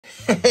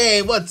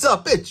Hey, what's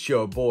up? It's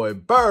your boy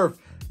Burf,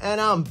 and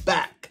I'm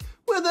back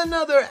with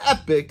another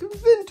epic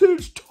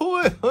vintage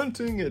toy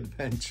hunting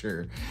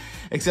adventure.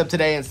 Except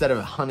today, instead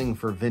of hunting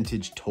for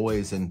vintage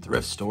toys in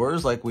thrift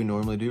stores like we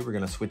normally do, we're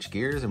gonna switch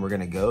gears and we're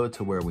gonna go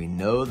to where we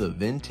know the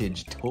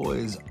vintage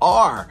toys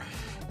are.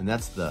 And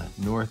that's the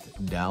North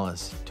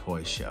Dallas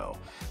Toy Show.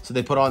 So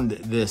they put on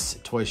this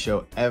toy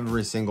show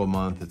every single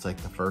month. It's like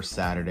the first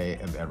Saturday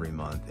of every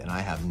month. And I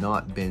have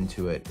not been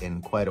to it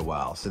in quite a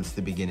while, since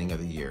the beginning of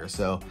the year.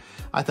 So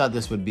I thought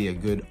this would be a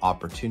good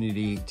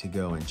opportunity to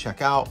go and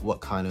check out what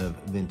kind of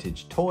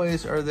vintage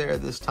toys are there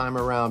this time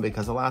around,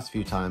 because the last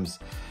few times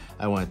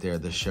I went there,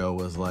 the show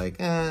was like,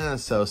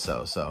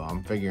 so.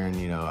 I'm figuring,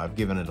 you know, I've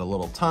given it a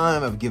little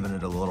time, I've given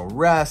it a little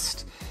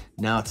rest.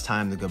 Now it's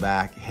time to go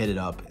back, hit it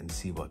up, and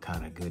see what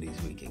kind of goodies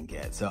we can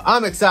get. So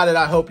I'm excited.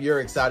 I hope you're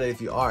excited.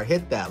 If you are,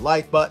 hit that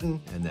like button,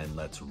 and then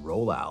let's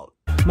roll out.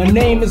 My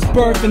name is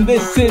Burf, and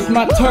this is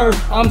my turf.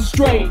 I'm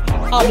straight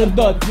out of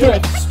the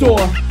thrift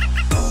store.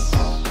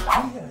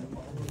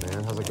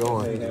 Man, how's it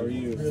going? Hey, how are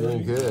you?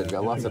 Doing good.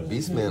 Got lots of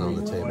Beastman on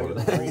the table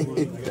today.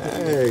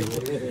 Dang.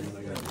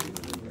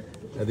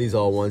 Are these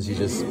all ones you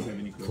just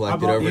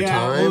collected over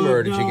time,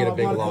 or did you get a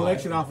big lot?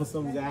 Collection off of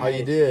some guy. Oh,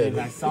 you did?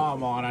 And I saw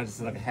them all, and I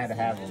just had to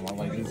have them. I'm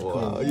like, these are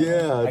cool.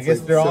 Yeah. I guess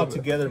like they're all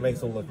together,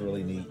 makes them look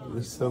really neat.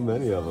 There's so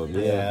many of them.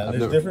 Yeah,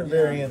 there's different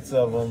variants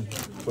of them,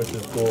 which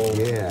is cool.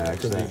 Yeah,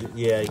 actually.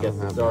 Yeah, you got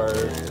the dark.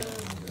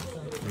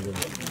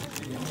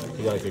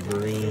 You got like a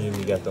green.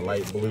 You got the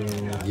light blue.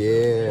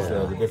 Yeah.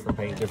 So the different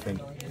paint, different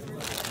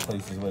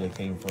places where they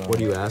came from. What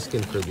are you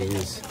asking for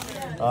these?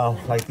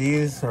 Like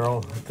these are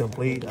all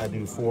complete. I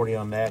do 40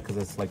 on that because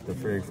it's like the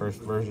very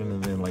first version,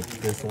 and then like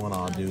this one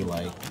I'll do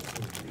like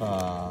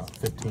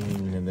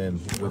 15, and then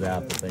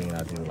without the thing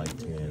I do like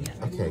 10.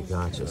 Okay,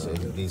 gotcha. So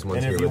these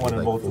ones and here if you would want be to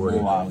like multiple, 40.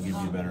 I'll give you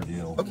a better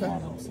deal on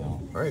them. So.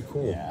 All right,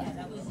 cool.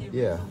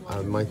 Yeah,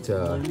 I might.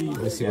 Let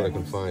me see what I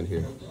can find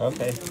here.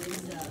 Okay.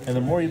 And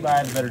the more you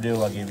buy, the better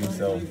deal I'll give you.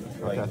 So,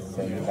 like,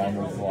 so you buy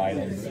multiple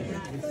items.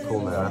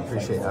 Cool, man. I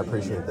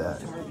appreciate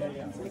that.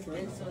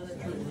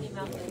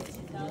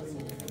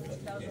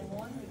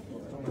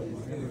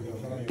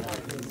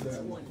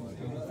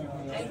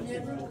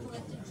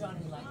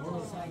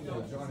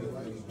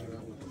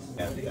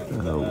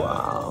 Oh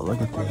wow,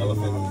 look at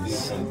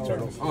these.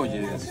 Oh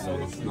yes,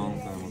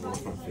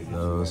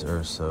 Those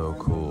are so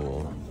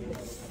cool.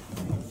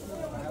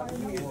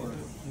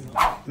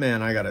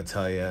 Man, I gotta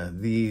tell you,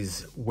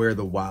 these Where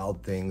the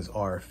Wild Things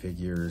Are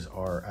figures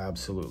are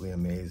absolutely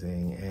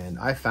amazing. And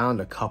I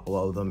found a couple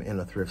of them in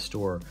a thrift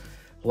store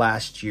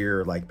last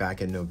year, like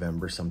back in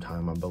November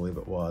sometime, I believe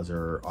it was,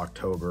 or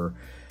October.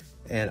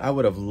 And I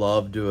would have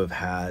loved to have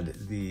had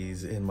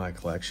these in my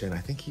collection. I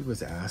think he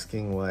was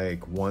asking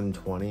like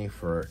 $120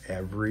 for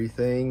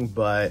everything,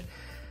 but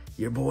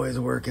your boy's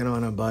working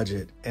on a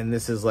budget. And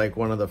this is like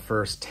one of the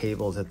first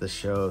tables at the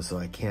show, so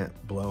I can't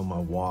blow my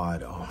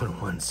wad on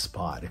one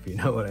spot, if you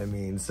know what I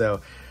mean. So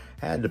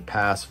I had to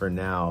pass for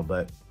now,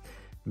 but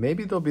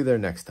maybe they'll be there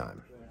next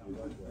time.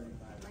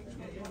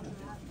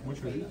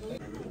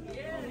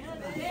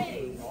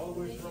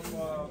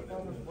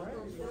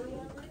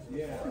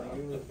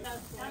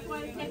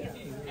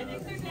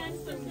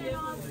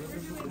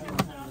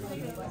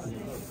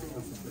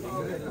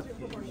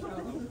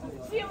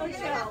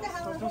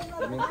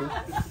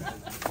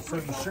 So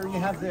you sure you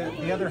have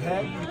the other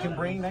head you can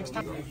bring next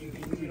time? I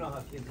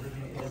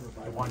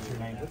want your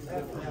name.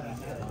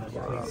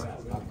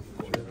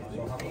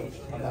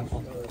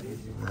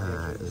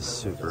 That is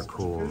super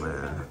cool,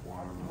 man.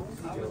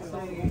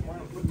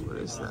 What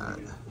is that?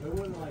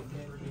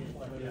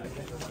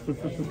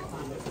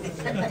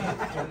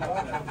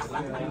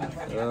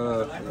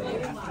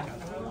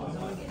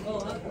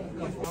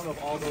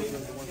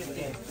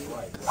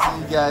 See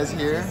you guys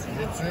here.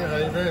 Good to see you. How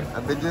you been?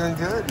 I've been doing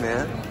good,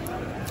 man.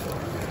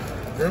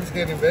 Group's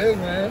getting big,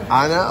 man.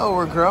 I know,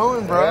 we're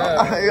growing, bro.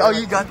 Yeah. Oh,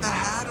 you got the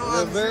hat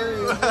on. Yes,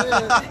 sir.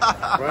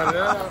 Run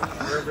it out.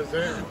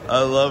 Represent.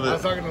 I love I was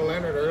it. talking to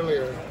Leonard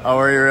earlier. Oh,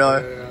 were you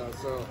really? Yeah,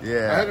 so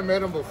Yeah. I hadn't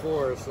met him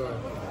before, so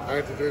I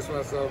introduced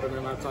myself and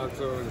then I talked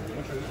to him.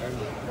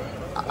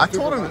 And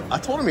I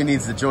told him he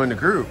needs to join the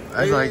group.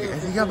 I was like,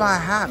 you gotta buy a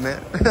hat,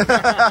 man.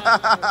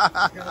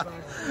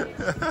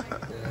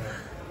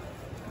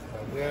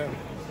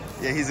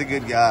 Yeah, he's a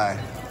good guy.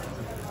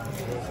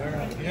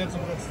 He had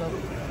some good stuff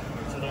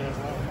today as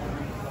well.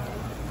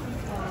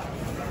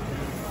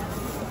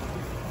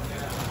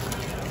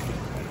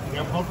 Yeah,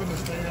 I'm hoping to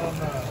stay on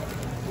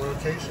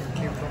rotation,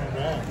 keep coming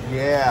back.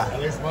 Yeah.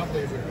 At least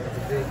monthly is a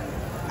good.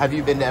 Have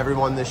you been to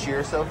everyone this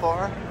year so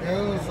far?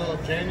 Yeah, so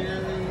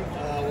January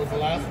was the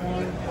last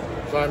one.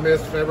 So I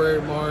missed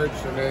February, March,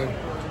 and then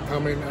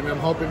coming, and I'm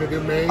hoping to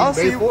do May, Oh,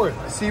 May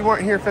 4th. So you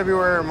weren't here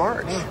February or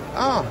March?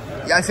 Oh.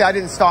 Yeah, see, I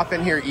didn't stop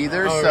in here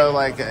either, Oh, so, really?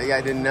 like, yeah,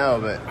 I didn't know,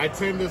 but... I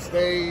tend to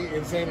stay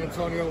in San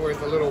Antonio where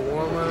it's a little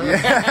warmer.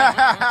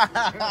 Yeah.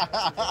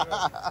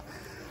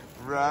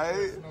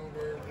 Right?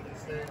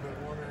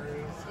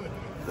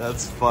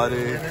 That's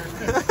funny.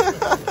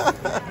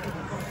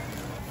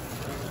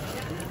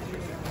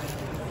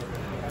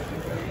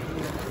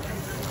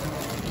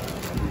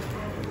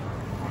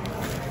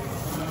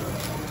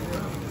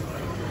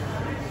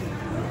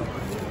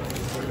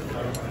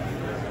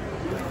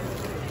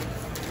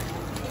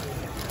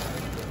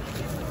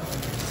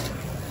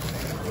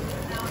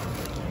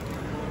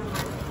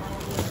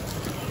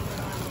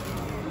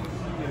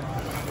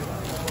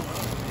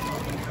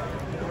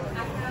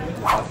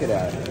 market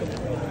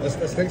at?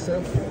 Let's take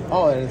some.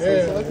 Oh, and it's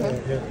Yeah,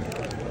 okay.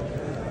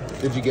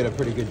 yeah. Did you get a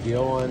pretty good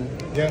deal on?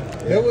 Yeah,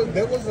 there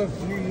was a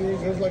few years.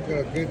 There was like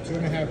a good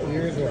 2.5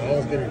 years where I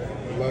was getting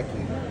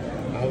lucky.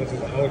 I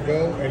would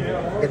go,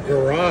 and the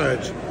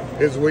garage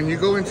is when you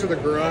go into the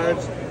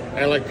garage,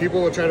 and like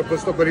people will try to put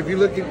stuff. But if you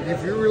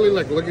really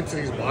like look into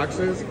these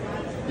boxes,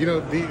 you know,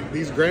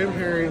 these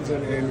grandparents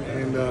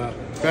and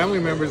family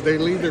members, they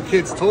leave their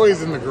kids'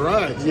 toys in the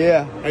garage.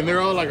 Yeah. And they're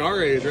all like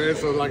our age, right?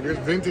 So like there's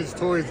vintage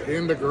toys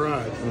in the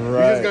garage.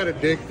 Right. You just got to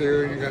dig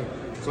through.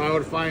 So I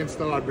would find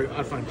stuff.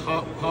 I'd find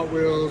Hot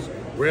Wheels,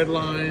 Red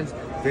Lines,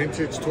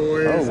 vintage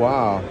toys. Oh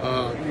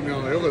wow. You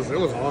know, it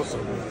was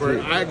awesome.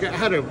 I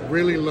had a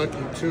really lucky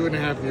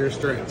 2.5 year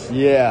stretch.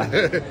 Yeah,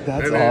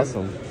 that's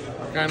awesome.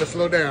 Kind of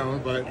slowed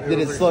down, but did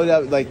it slow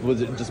down? Like,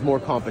 was it just more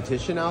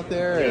competition out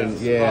there? Yes. And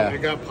yeah,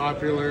 It got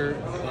popular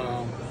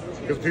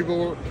because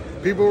people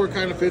were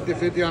kind of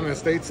 50-50 on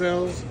estate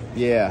sales.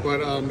 Yeah.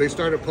 But they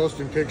started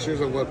posting pictures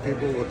of what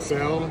people would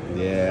sell.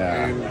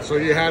 Yeah. And so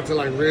you had to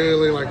like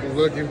really like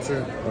look into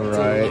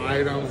the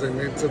items and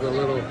into the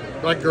little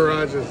like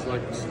garages,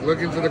 like look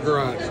into the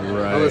garage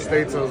of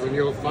estate sales, and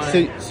you'll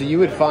find. So you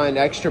would find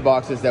extra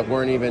boxes that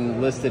weren't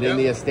even listed in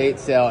the estate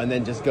sale, and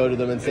then just go to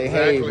them and say,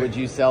 "Hey, would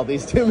you sell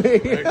these to me?"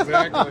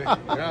 Exactly.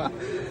 Yeah.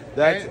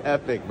 That's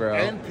epic, bro.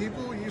 And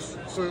people used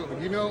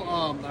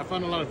I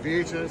found a lot of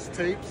VHS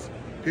tapes.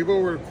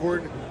 People would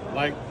record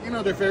like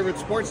their favorite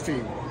sports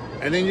team.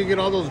 And then you get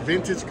all those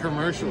vintage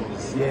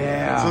commercials.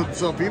 Yeah.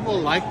 So people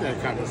like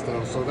that kind of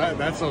stuff. So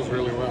that sells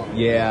really well.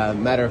 Yeah.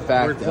 Matter of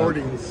fact,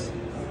 recordings.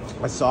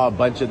 I saw a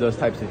bunch of those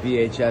types of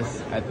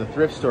VHS at the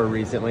thrift store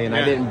recently, and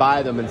I didn't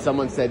buy them. And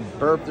someone said,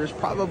 "Burp, there's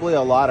probably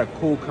a lot of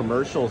cool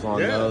commercials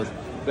on those,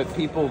 but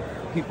people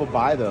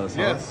buy those."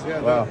 Huh? Yes.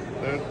 Yeah. Wow.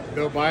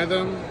 They'll buy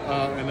them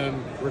and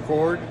then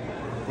record.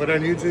 Put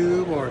on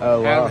YouTube or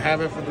have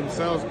it for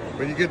themselves,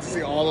 but you get to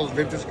see all those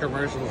vintage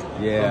commercials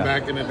from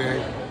back in the day,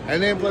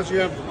 and then plus you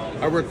have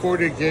a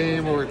recorded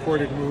game or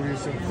recorded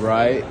movies.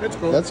 Right. It's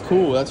cool. That's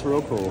cool. That's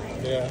real cool.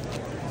 Yeah.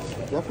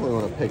 Definitely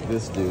want to pick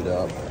this dude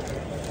up.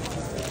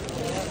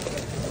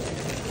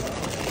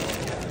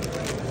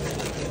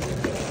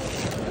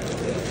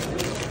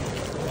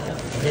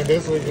 And then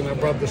this weekend I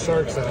brought the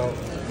sharks out.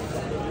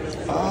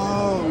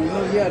 Oh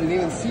yeah, I didn't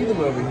even see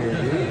them over here,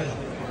 dude.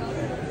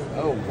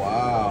 Oh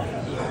wow.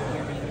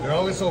 They're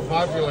always so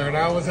popular, and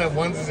I always have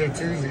onesies and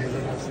twosies.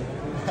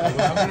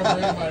 And I'm going to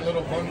bring my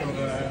little bundle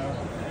to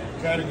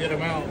try to get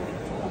them out.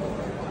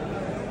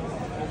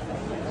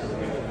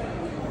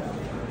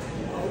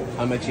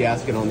 How much you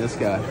asking on this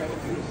guy?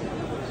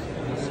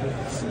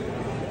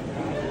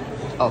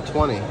 Oh,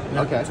 20.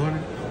 Okay. 20.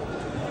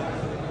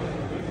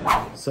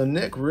 So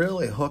Nick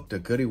really hooked a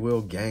Goody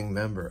Wheel gang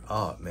member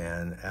up,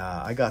 man.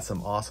 I got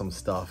some awesome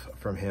stuff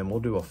from him. We'll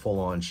do a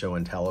full-on show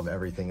and tell of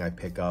everything I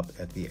pick up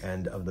at the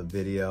end of the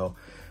video.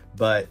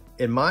 But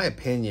in my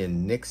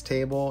opinion, Nick's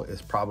table is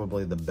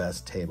probably the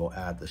best table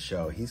at the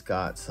show. He's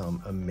got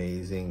some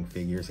amazing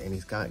figures, and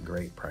he's got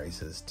great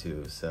prices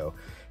too. So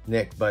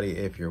Nick, buddy,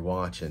 if you're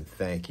watching,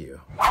 thank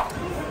you.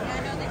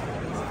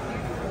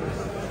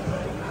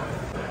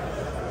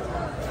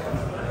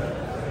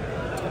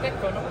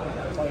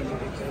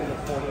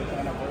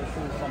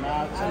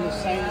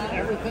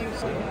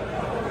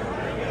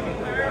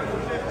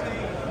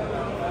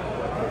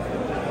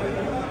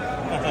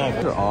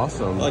 They're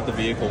awesome. I like the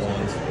vehicle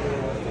ones.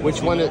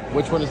 Which one is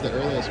the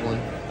earliest one?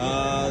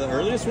 The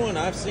earliest one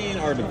I've seen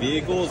are the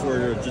vehicles where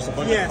they're just a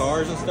bunch of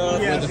cars and stuff.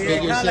 With the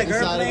figures sit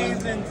inside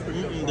of them?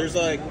 There's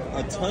like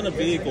a ton of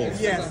vehicles.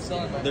 Yes.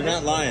 They're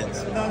not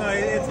lions. No,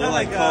 it's They're not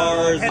like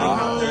cars. I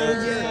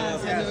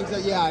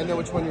know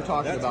which one you're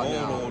talking about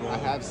now. old. I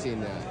have seen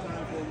that.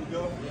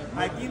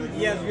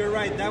 Yes, you're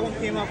right. That one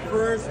came up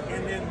first,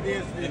 and then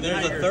this. And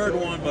there's a third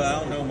one, but I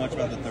don't know much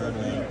about the third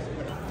one.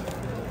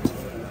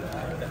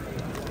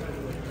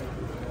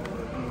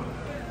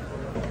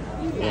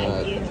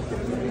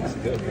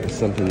 It's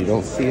something you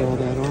don't see all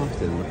that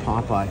often, the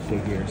Popeye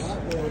figures.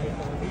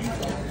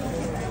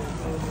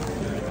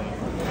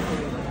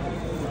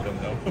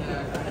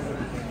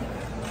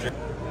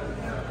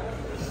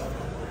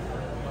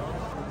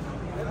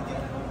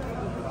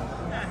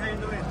 How you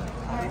doing?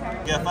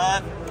 Get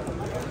mine?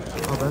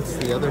 Oh,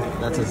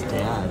 that's his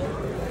dad.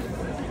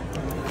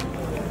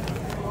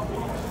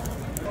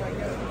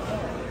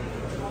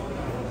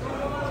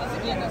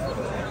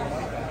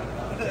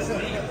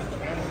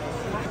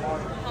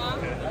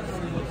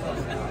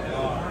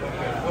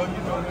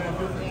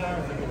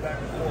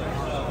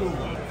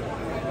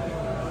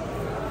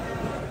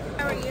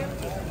 How are you?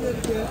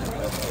 Good.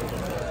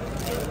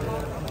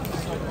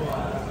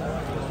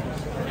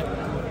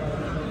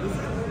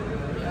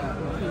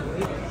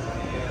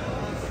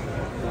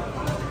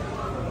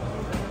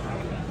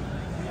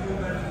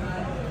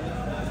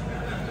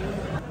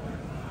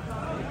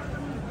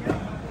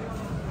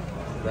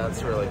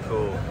 That's really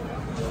cool.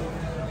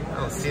 I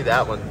don't see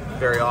that one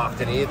very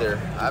often either.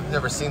 I've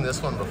never seen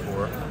this one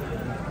before.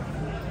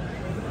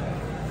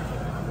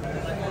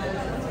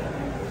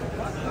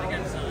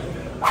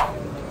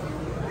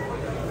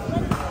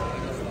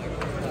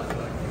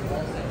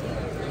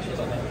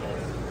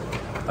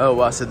 Oh,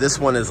 wow. So this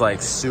one is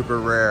like super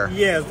rare.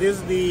 Yes, this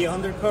is the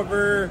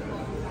undercover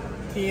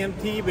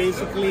TMT.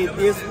 Basically,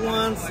 these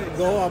ones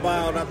go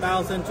about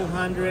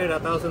 1,200,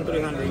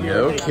 1,300.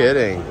 No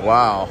kidding.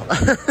 Wow.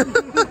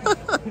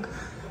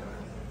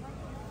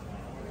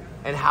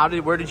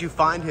 And where did you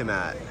find him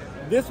at?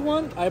 This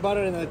one, I bought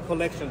it in a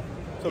collection.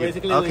 So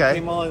basically, Okay. it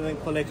came all in a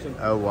collection.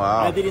 Oh, wow.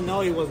 I didn't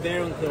know it was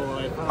there until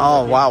I found it.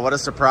 Oh, wow. What a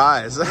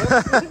surprise.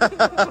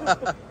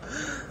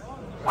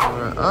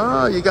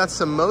 Oh, you got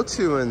some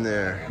Motu in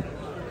there.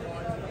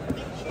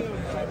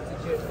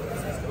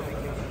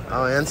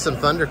 Oh, and some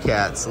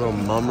Thundercats. A little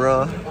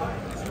Mumra.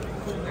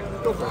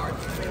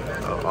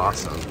 Oh,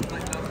 awesome.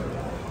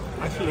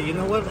 Actually, you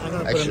know what? I'm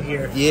going to put them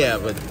here. Yeah,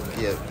 but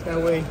yeah. That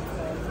way.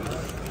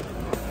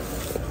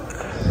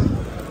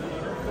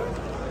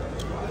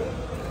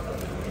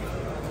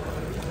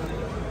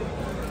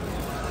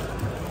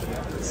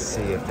 Let's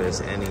see if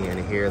there's any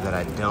in here that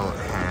I don't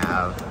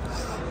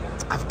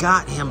have. I've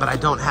got him, but I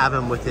don't have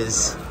him with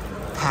his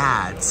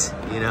pads,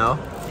 you know?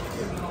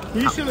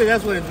 Usually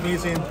that's what it's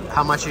missing.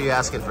 How much are you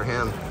asking for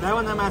him? That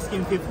one I'm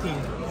asking 15.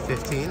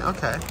 15?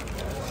 Okay.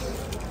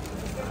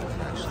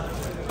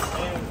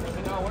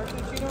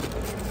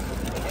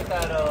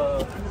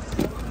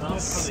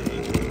 Let's see.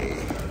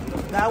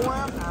 That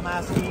one I'm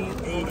asking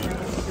 80.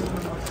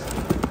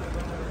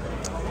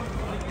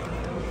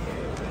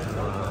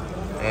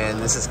 And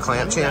this is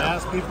Clamp I Champ.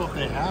 ask people if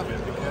they have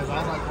it because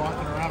I like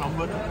walking around. I'm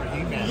looking for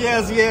He-Man.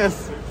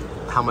 Yes.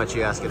 How much are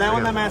you asking That for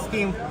one him? I'm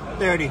asking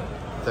 30.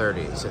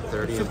 30. So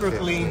 30 Super and 15.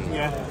 clean,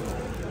 yeah.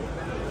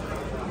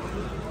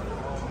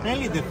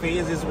 Mainly the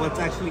face is what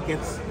actually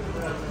gets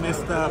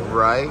messed up.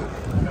 Right?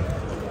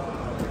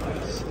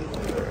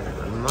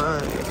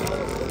 Money.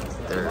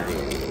 30.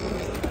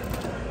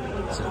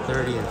 So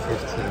 30 and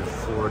 15,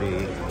 40.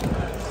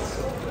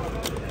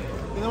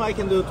 You know, I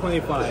can do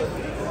 25.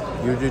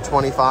 You do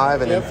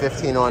 25 and Yep. then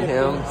 15 on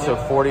him, 15, so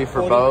yeah. 40 for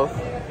 40. both.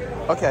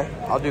 Okay,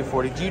 I'll do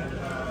 40. Do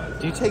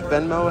you take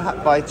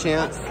Venmo by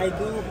chance? I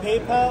do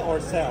PayPal or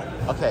sell.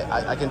 Okay,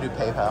 I can do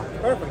PayPal.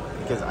 Perfect.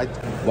 Because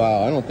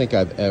wow, I don't think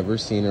I've ever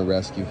seen a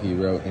rescue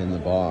hero in the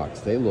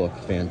box. They look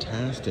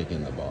fantastic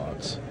in the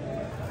box.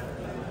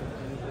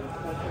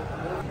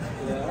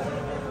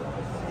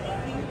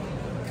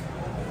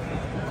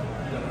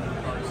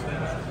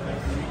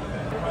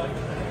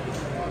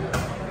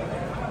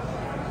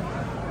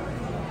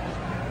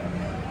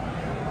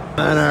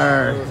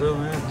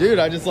 Dude,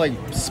 I just like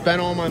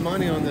spent all my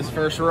money on this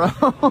first row.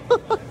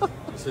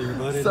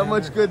 So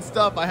much good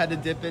stuff. I had to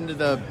dip into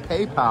the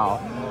PayPal.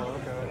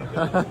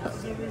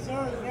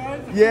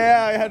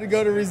 Yeah, I had to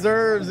go to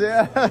reserves.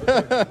 Yeah.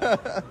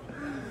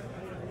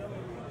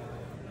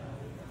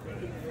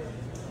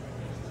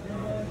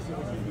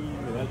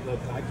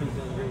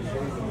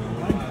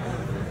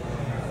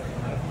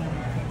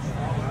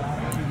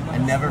 I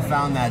never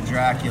found that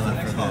Dracula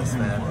for this,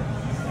 man.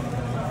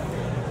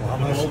 How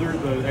much older?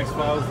 The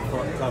X-Files,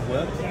 the top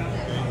left?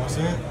 What's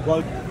it?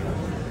 Well,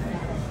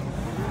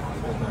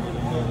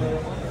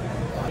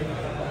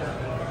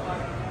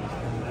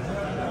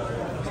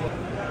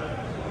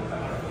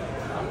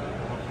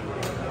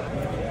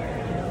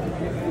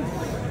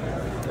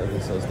 I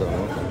guess those don't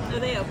open. Oh,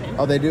 they open.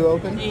 Oh, they do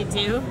open? They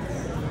do?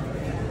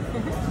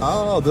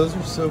 Oh, those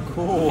are so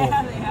cool.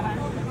 Yeah, they are.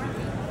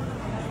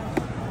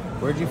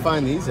 Where'd you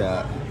find these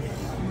at?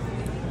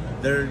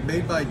 they're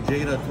made by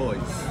Jada Toys.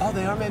 Oh,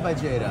 they are made by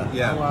Jada.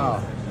 Yeah. Oh,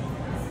 wow.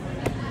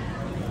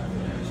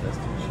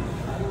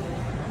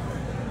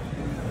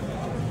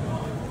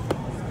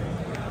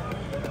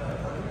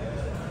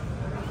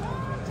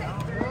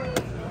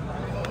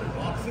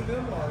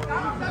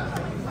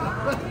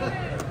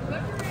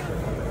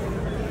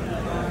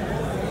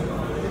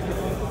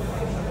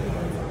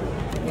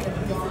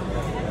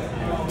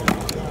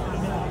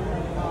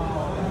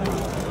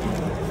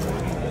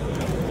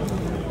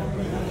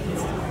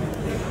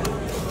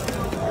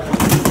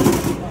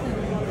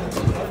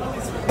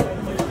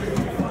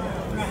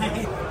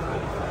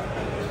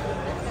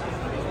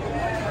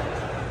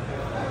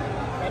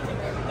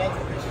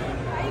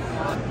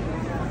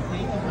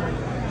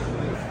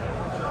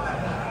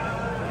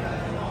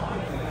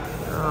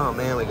 Oh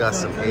man, we got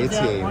some One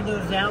A-Team. of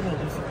those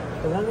albums,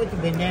 the one with the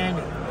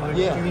banana on it.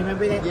 Yeah. Do you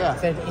remember that? Yeah. It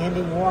said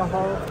Andy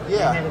Warhol.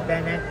 Yeah. And had a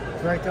banana.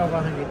 It's worth over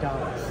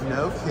 $100.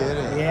 No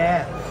kidding.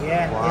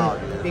 Yeah. Wow, It-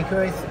 dude.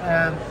 because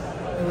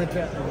it was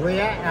a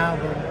rare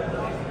album.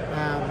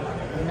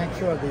 I'm not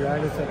sure of the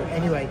artist of it.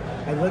 Anyway,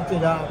 I looked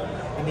it up,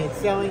 and they're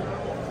selling.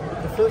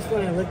 The first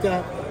one I looked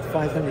up,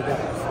 $500.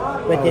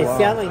 But Oh, they're wow.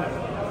 selling,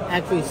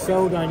 actually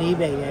sold on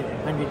eBay at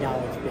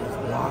 $100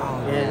 basically.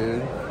 Wow, Yeah.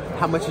 dude.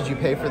 How much did you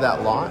pay for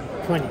that lot?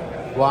 20.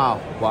 Wow.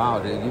 Wow,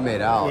 dude, you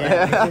made out.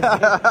 Yeah,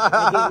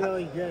 they did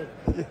really good.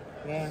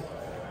 Yeah.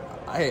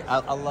 Hey,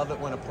 I love it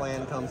when a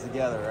plan comes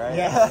together, right?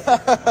 Yes.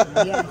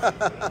 Yes.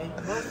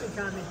 And most of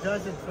the time it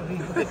doesn't for me.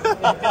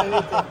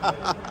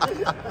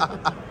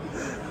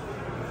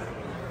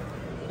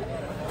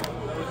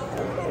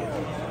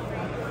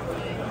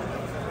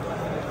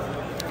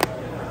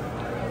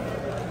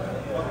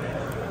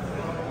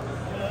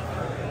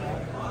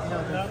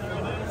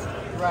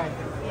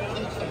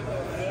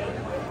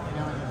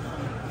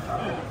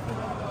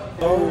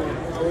 Oh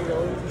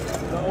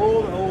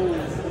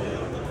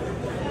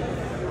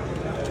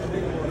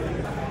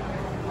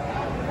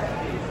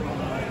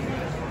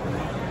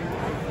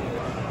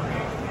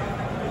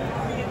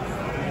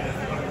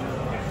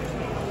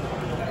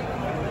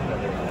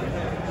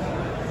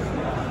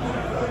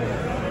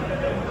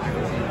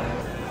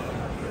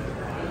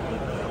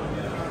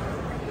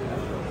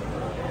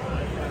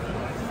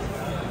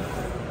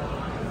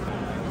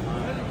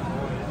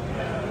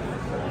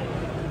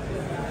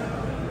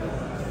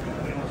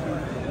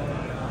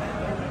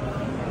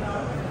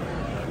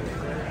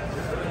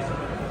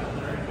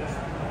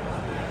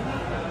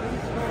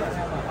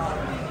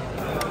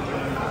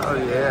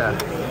yeah,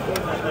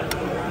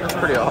 that's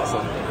pretty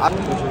awesome.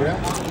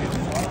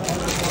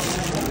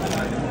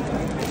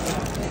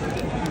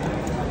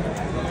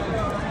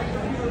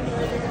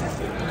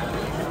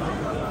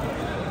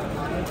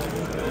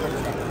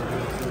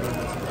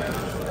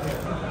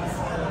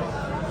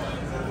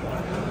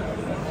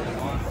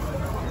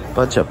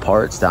 Bunch of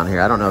parts down here.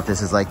 I don't know if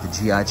this is like the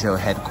G.I. Joe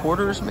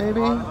headquarters,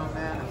 maybe?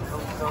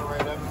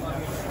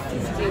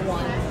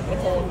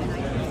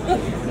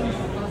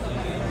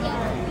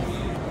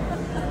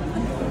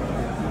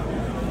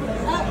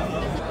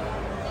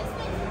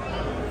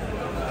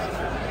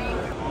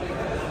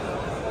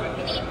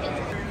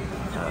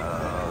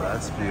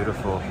 That's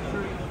beautiful.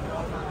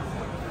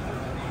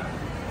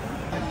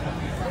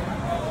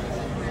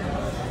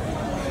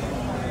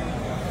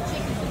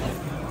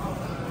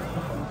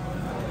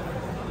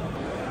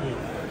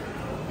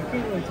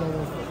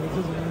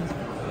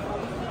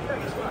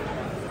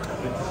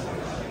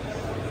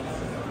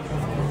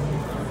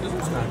 This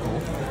one's kind of cool.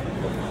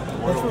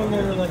 That's from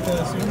their like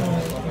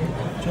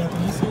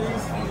Japanese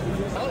series.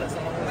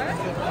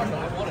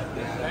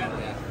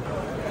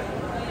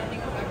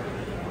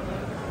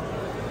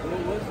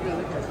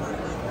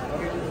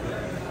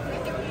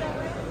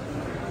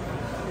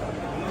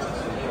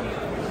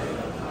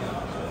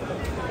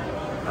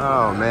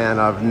 Oh man,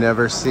 I've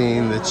never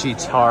seen the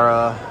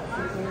Chitara,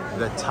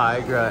 the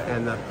Tigra,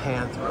 and the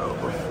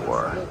Panthro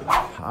before.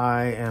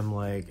 I am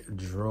like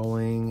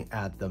drooling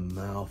at the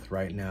mouth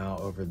right now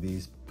over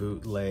these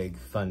bootleg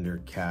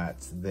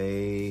Thundercats.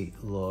 They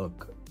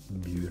look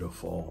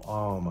beautiful.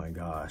 Oh my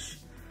gosh.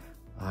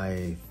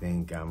 I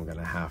think I'm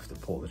gonna have to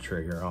pull the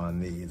trigger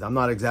on these. I'm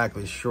not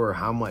exactly sure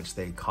how much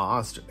they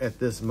cost at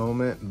this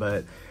moment,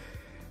 but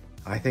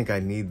I think I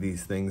need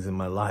these things in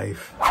my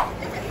life.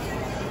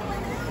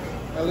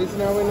 At least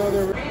now we know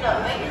they're...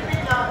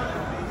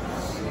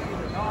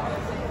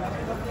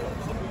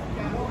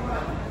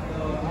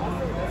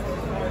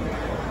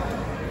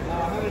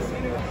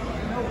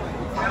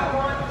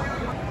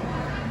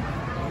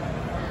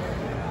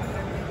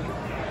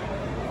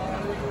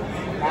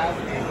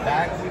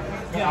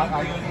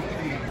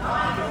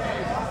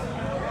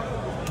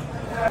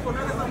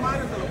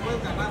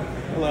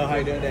 Hello, how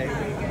you doing today? If you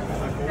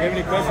have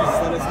any questions,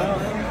 just let us know.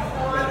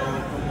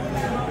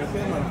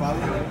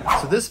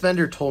 So this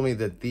vendor told me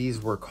that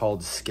these were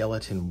called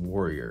Skeleton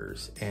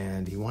Warriors,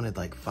 and he wanted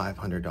like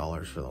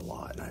 $500 for the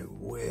lot. And I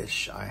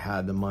wish I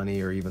had the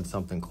money or even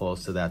something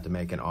close to that to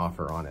make an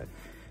offer on it.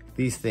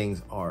 These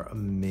things are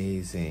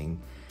amazing.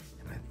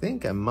 And I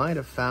think I might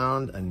have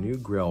found a new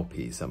Grail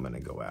piece I'm gonna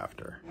go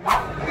after.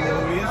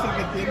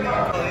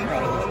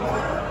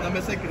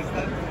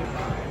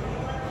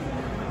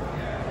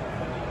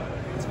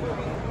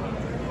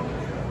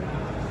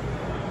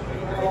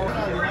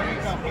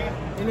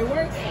 And it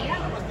works?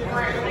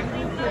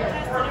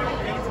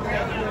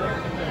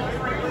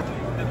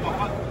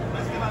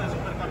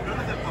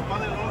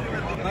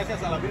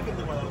 Gracias a la Virgen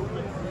de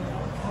Guadalupe.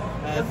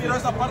 Prefiero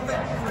esa parte.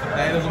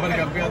 De los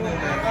supercampeones.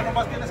 Acá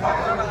nomás tienes que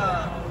entrar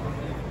a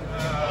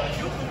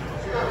YouTube.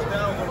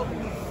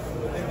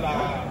 En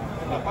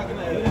la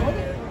página de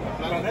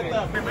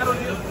Planeta. Primero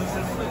día en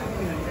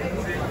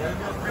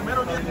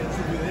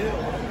su video.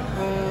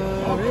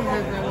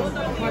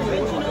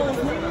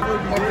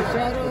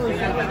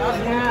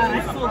 Yeah, I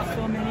sold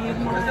so many of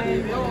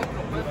mine.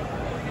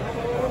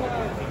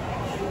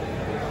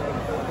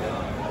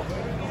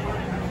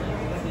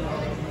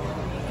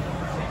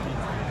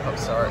 Oh,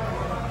 sorry.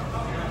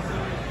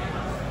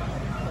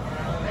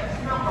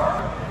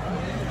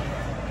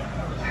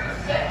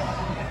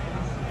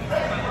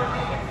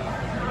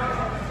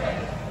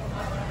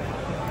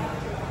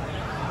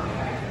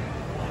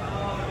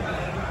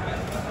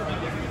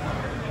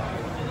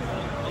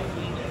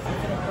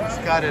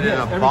 Got it in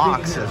a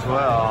box as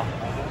well.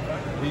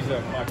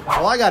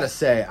 Well, I gotta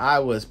say, I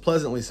was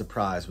pleasantly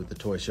surprised with the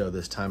toy show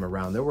this time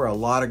around. There were a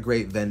lot of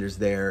great vendors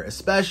there,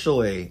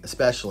 especially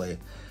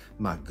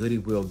my Goody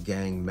Wheel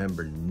Gang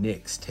member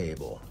Nick's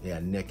table.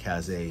 Yeah, Nick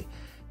has a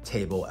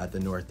table at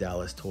the North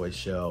Dallas Toy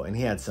Show, and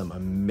he had some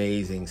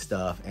amazing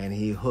stuff, and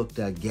he hooked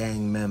a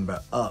gang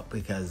member up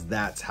because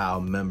that's how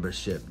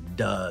membership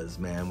does,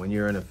 man. When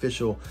you're an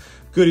official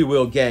Goody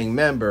Wheel Gang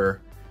member,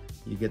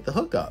 you get the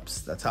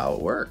hookups. That's how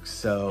it works.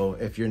 So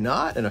if you're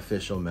not an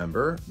official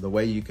member, the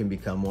way you can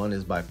become one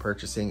is by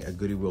purchasing a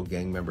Goody Wheel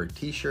Gang member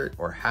t-shirt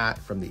or hat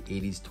from the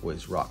 80s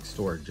Toys Rock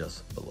store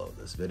just below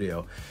this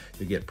video.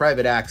 You get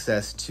private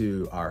access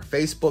to our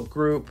Facebook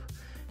group,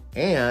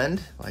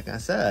 and like I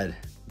said,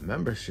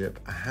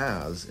 membership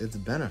has its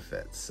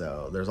benefits.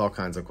 So there's all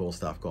kinds of cool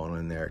stuff going on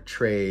in there.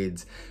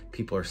 Trades,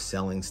 people are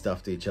selling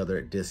stuff to each other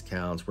at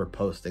discounts. We're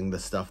posting the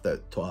stuff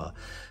that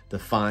the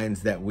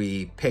finds that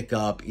we pick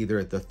up either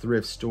at the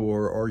thrift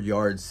store or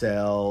yard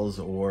sales,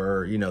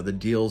 or you know, the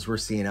deals we're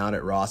seeing out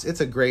at Ross.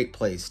 It's a great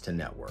place to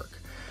network.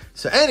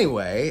 So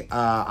anyway,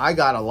 I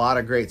got a lot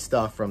of great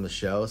stuff from the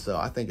show, so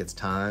I think it's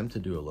time to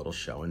do a little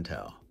show and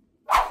tell.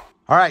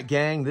 All right,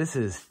 gang, this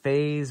is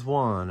phase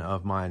 1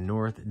 of my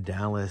North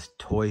Dallas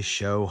Toy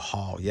Show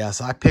haul.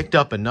 Yes, I picked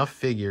up enough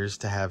figures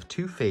to have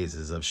 2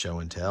 phases of show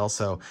and tell,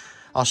 so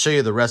I'll show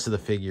you the rest of the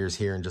figures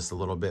here in just a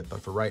little bit,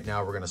 but for right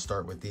now, we're gonna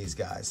start with these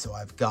guys. So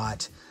I've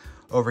got,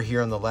 over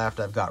here on the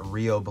left, I've got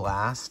Rio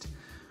Blast,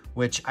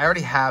 which I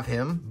already have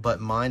him, but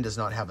mine does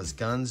not have his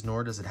guns,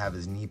 nor does it have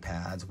his knee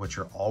pads, which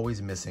are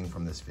always missing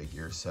from this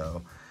figure.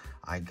 So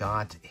I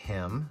got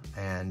him,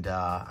 and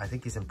I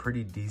think he's in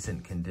pretty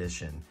decent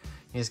condition.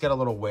 He's got a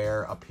little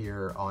wear up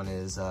here on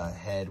his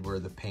head where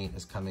the paint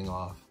is coming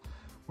off,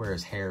 where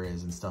his hair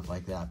is and stuff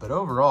like that. But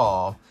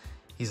overall,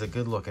 he's a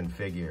good looking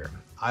figure.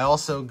 I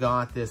also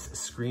got this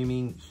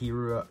Screaming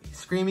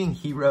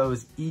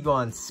Heroes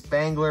Egon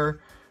Spangler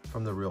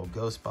from the Real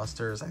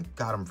Ghostbusters. I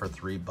got him for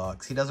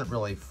 $3. He doesn't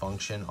really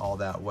function all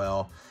that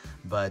well,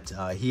 but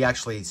he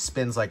actually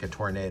spins like a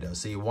tornado.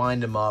 So you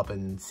wind him up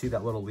and see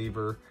that little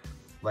lever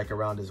like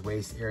around his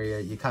waist area,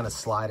 you kind of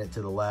slide it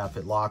to the left,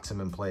 it locks him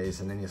in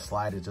place, and then you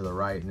slide it to the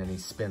right, and then he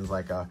spins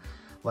like a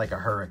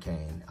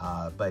hurricane.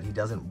 But he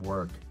doesn't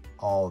work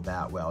all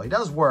that well. He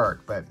does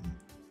work, but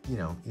you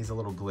know, he's a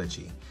little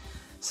glitchy.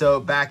 So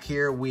back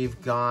here,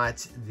 we've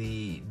got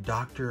the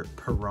Dr.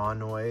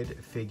 Paranoid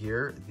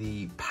figure,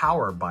 the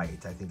Power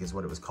Bite, I think is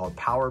what it was called.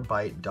 Power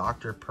Bite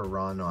Dr.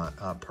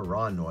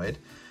 Paranoid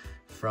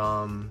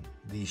from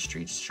the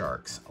Street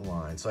Sharks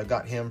line. So I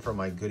got him from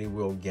my Goody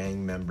Wheel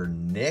Gang member,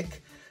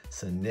 Nick.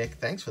 So Nick,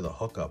 thanks for the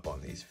hookup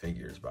on these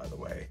figures, by the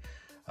way.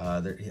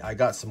 I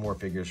got some more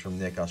figures from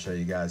Nick I'll show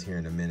you guys here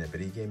in a minute, but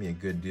he gave me a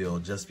good deal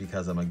just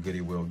because I'm a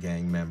Goody Wheel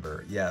Gang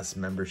member. Yes,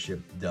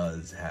 membership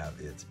does have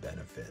its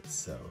benefits.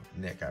 So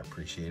Nick, I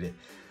appreciate it.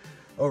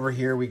 Over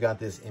here, we got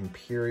this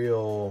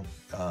Imperial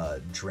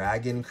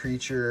dragon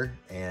creature,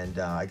 and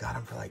I got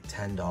him for like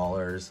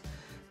 $10.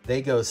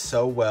 They go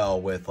so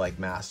well with like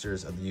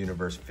Masters of the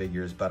Universe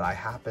figures, but I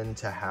happen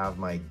to have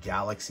my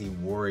Galaxy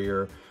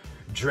Warrior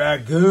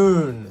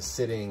Dragoon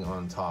sitting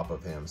on top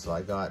of him. So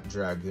I got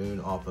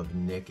Dragoon off of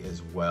Nick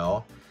as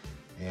well,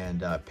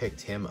 and picked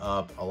him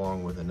up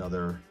along with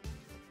another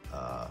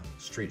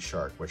Street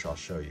Shark, which I'll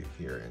show you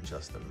here in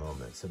just a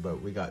moment. So,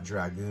 but we got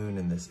Dragoon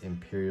and this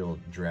Imperial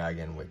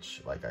Dragon,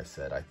 which, like I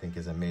said, I think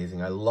is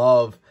amazing. I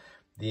love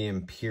the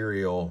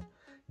Imperial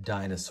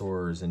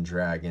dinosaurs and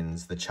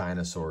dragons, the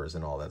Chinosaurs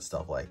and all that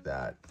stuff like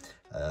that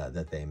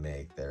that they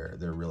make. They're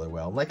really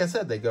well. Like I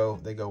said, they go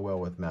well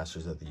with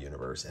Masters of the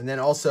Universe. And then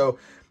also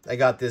I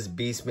got this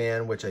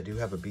Beastman, which I do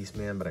have a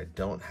Beastman, but I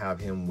don't have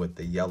him with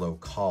the yellow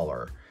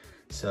collar.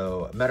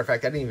 So, matter of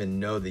fact, I didn't even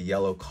know the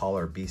yellow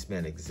collar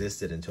Beastman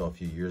existed until a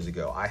few years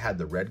ago. I had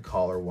the red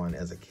collar one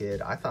as a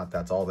kid. I thought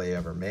that's all they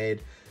ever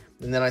made.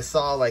 And then I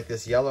saw like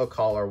this yellow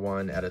collar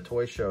one at a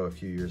toy show a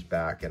few years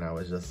back, and I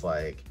was just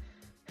like,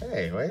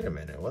 hey, wait a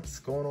minute, what's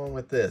going on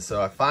with this?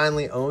 So I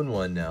finally own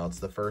one now. It's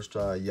the first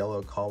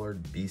yellow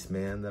collared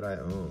Beastman that I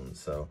own.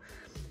 So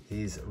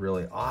he's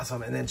really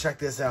awesome. And then check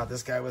this out.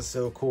 This guy was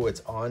so cool.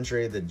 It's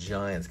Andre the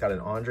Giant. It's got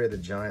an Andre the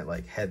Giant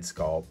like head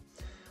sculpt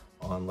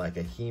on like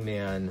a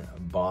He-Man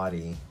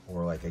body,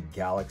 or like a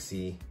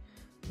Galaxy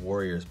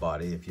Warriors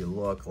body. If you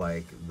look,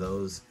 like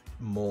those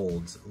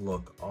molds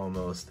look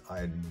almost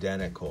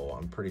identical.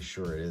 I'm pretty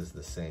sure it is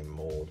the same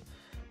mold,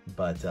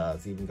 but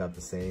it's even got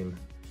the same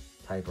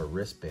type of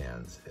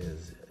wristbands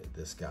as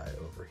this guy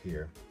over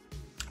here.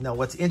 Now,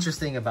 what's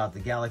interesting about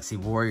the Galaxy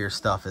Warrior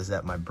stuff is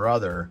that my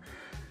brother,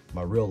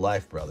 my real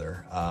life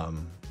brother,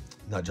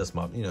 not just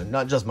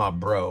my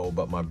bro,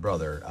 but my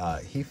brother,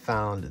 he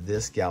found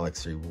this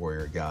Galaxy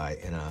Warrior guy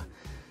in a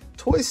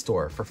toy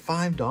store for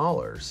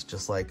 $5,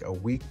 just like a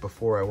week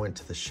before I went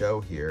to the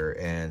show here,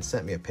 and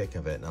sent me a pic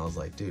of it. And I was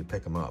like, dude,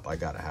 pick him up. I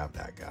gotta have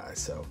that guy.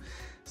 So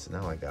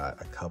now I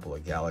got a couple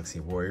of Galaxy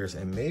Warriors,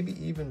 and maybe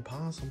even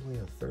possibly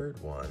a third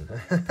one.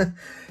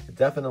 It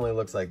definitely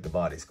looks like the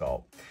body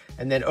sculpt.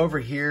 And then over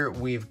here,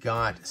 we've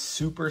got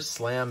Super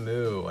Slam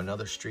Moo,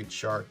 another Street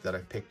Shark that I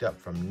picked up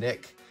from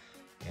Nick.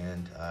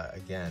 And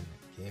again,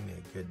 gave me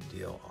a good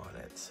deal on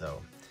it.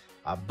 So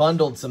I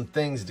bundled some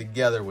things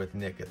together with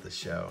Nick at the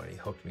show, and he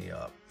hooked me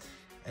up.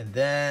 And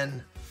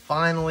then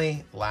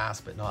finally,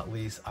 last but not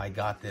least, I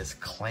got this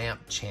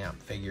Clamp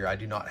Champ figure. I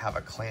do not have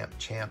a Clamp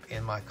Champ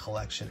in my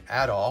collection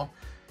at all.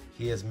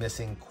 He is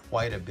missing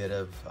quite a bit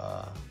of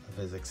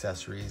his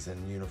accessories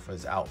and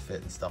his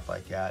outfit and stuff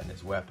like that, and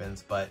his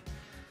weapons. But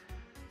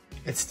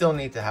It's still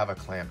neat to have a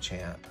clamp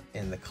champ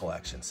in the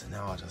collection. So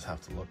now I'll just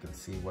have to look and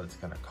see what it's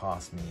gonna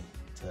cost me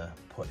to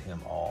put him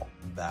all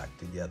back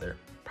together.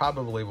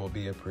 Probably will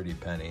be a pretty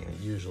penny, it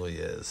usually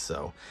is,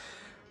 so.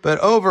 But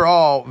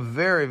overall,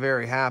 very,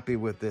 very happy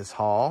with this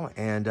haul.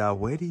 And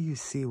wait till you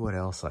see what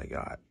else I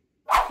got.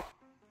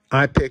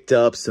 I picked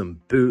up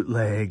some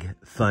bootleg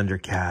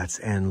Thundercats,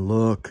 and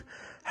look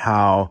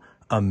how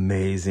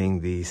amazing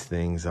these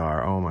things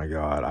are. Oh my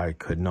God, I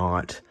could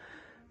not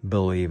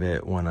believe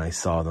it when I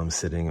saw them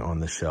sitting on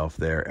the shelf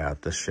there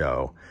at the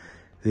show.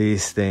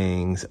 These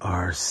things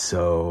are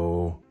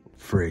so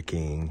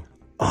freaking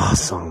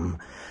awesome.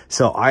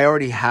 So I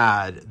already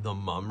had the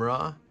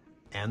Mumra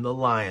and the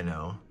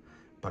Lion-O,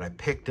 but I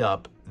picked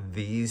up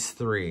these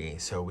three.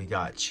 So we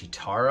got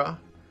Chitara,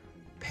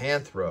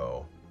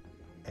 Panthro,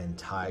 and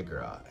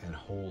Tigra. And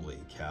holy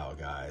cow,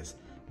 guys,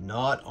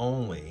 not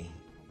only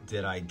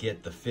did I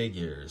get the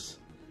figures,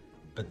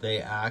 but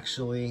they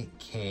actually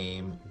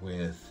came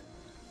with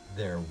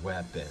their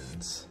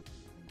weapons.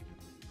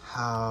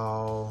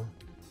 How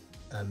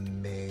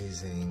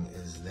amazing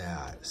is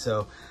that?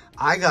 So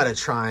I gotta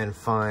try and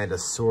find a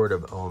Sword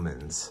of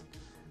Omens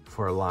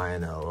for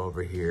Lion-O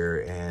over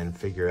here and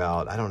figure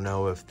out, I don't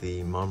know if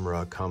the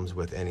Mumra comes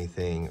with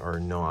anything or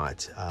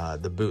not,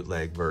 the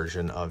bootleg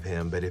version of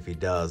him, but if he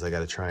does, I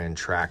gotta try and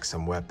track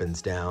some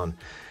weapons down,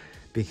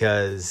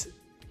 because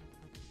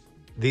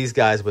these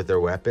guys with their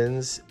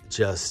weapons,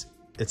 just,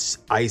 it's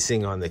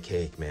icing on the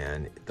cake,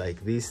 man.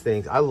 Like these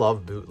things, I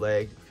love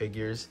bootleg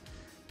figures,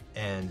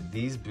 and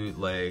these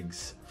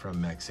bootlegs from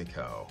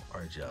Mexico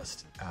are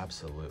just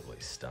absolutely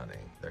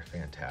stunning. They're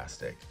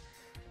fantastic.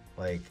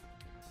 Like,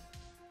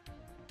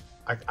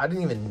 I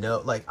didn't even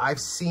know, like I've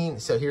seen,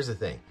 so here's the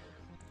thing.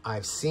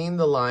 I've seen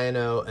the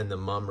Lion-O and the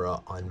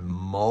Mumra on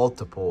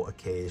multiple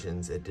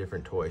occasions at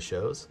different toy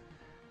shows.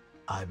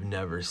 I've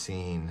never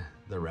seen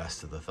the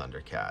rest of the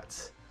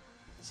Thundercats.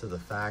 So the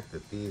fact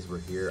that these were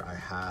here, I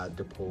had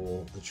to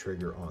pull the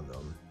trigger on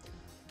them.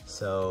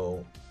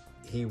 So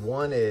he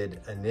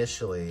wanted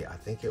initially, I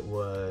think it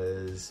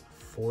was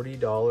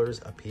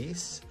 $40 a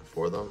piece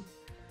for them.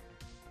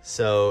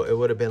 So it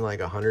would have been like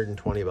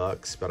 120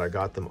 bucks, but I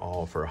got them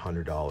all for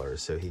 $100.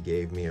 So he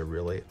gave me a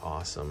really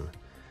awesome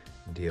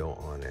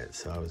deal on it.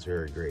 So I was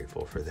very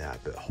grateful for that,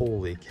 but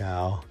holy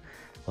cow,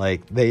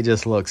 like they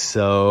just look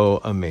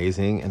so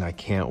amazing, and I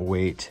can't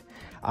wait.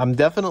 I'm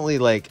definitely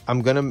like,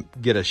 I'm gonna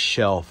get a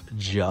shelf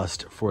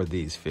just for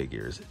these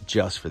figures,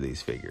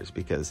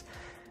 because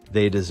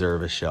they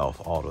deserve a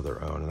shelf all to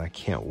their own, and I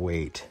can't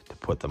wait to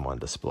put them on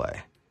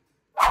display.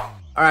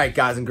 All right,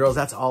 guys and girls,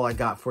 that's all I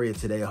got for you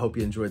today. I hope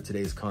you enjoyed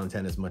today's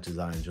content as much as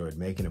I enjoyed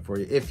making it for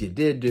you. If you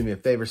did, do me a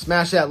favor,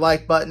 smash that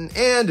like button.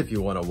 And if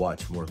you want to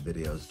watch more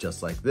videos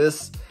just like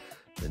this,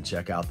 then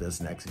check out this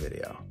next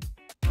video.